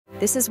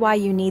This is why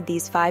you need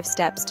these 5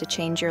 steps to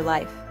change your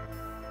life.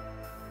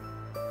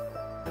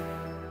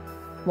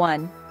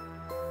 1.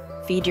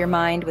 Feed your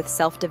mind with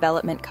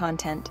self-development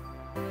content.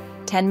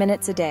 10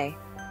 minutes a day.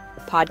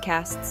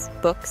 Podcasts,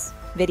 books,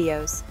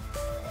 videos.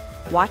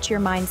 Watch your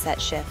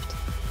mindset shift.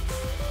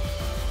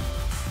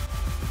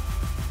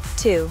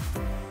 2.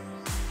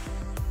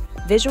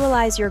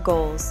 Visualize your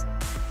goals.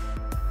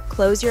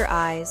 Close your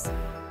eyes.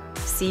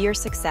 See your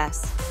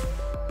success.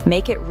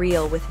 Make it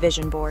real with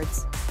vision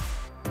boards.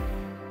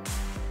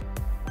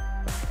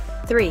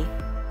 3.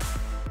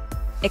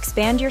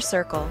 Expand your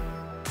circle.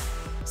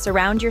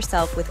 Surround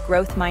yourself with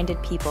growth-minded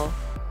people.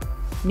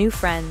 New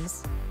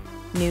friends,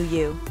 new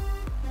you.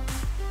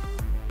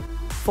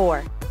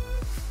 4.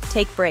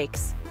 Take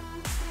breaks.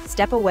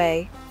 Step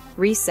away,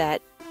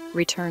 reset,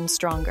 return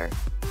stronger.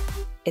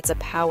 It's a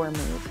power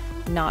move,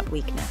 not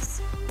weakness.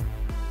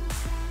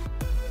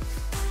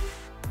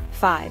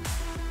 5.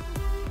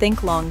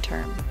 Think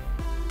long-term.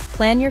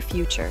 Plan your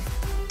future.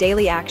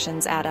 Daily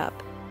actions add up.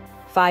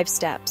 5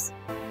 steps.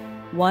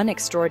 1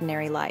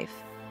 extraordinary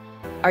life.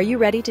 Are you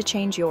ready to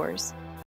change yours?